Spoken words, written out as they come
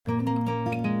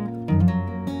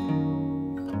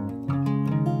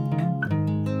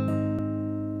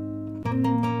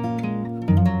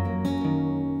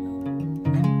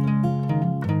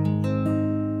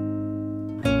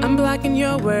blocking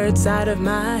your words out of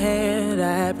my head.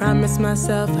 I promised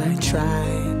myself I'd try,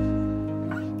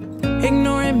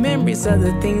 ignoring memories of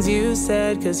the things you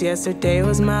said, 'cause yesterday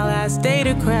was my last day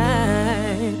to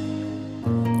cry.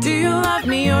 Do you love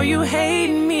me or you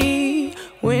hate me?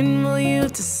 When will you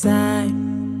decide?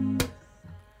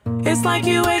 It's like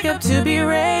you wake up to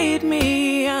berate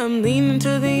me. I'm leaning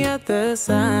to the other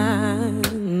side,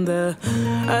 the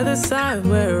other side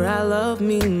where I love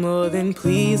me more than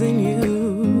pleasing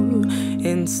you.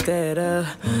 Instead of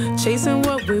chasing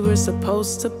what we were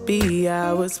supposed to be,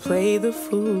 I was play the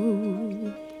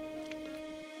fool.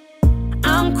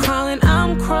 I'm crawling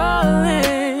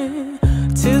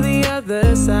to the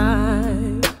other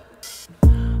side,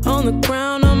 on the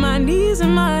ground, on my knees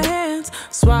and my hands,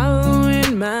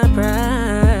 swallowing my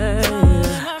pride.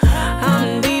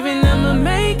 I'm leaving, I'ma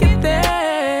make it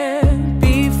there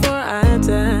before I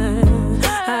die.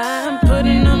 I'm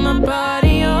putting on my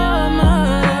body armor,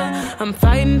 I'm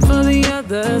fighting for the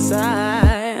other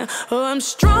side. Oh, I'm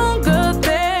stronger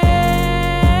there.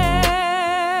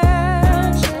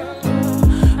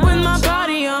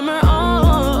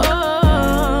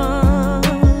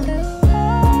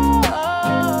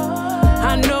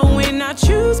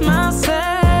 Choose myself.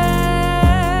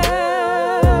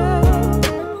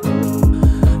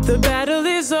 The battle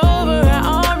is over, I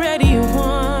already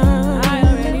won.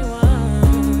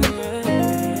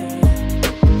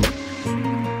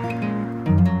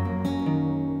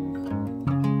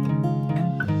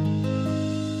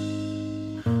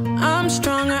 I'm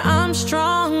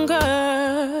stronger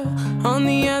on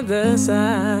the other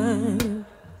side,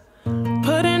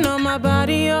 putting on my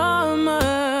body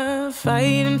armor,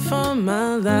 fighting for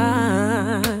my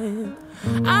life.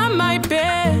 I might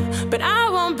bend, but I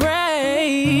won't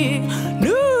break.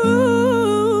 No,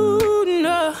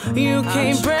 no, you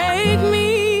can't break me.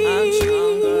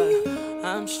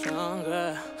 I'm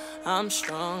stronger. I'm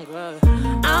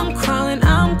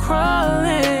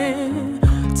crawling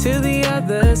to the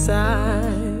other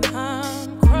side.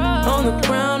 On the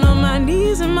ground, on my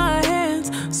knees and my hands,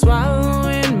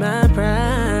 swallowing my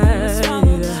pride.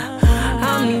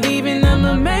 I'm leaving,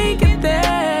 I'ma make it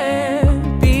there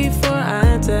before I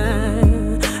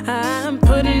die. I'm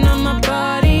putting on my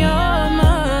body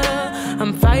armor,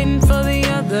 I'm fighting for the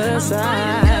other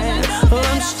side. Oh,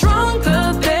 I'm stronger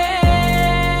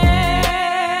there,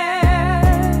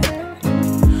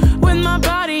 with my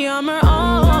body armor on.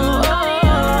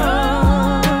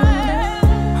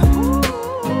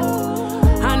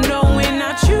 I know when I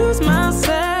choose myself,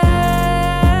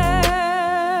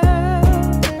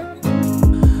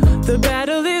 the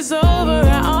battle is over,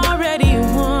 I already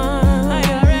won.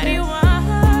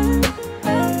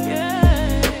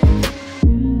 Yeah.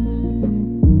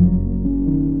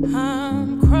 I'm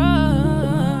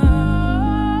crying,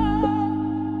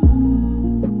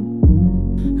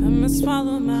 I'ma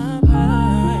swallow my pride.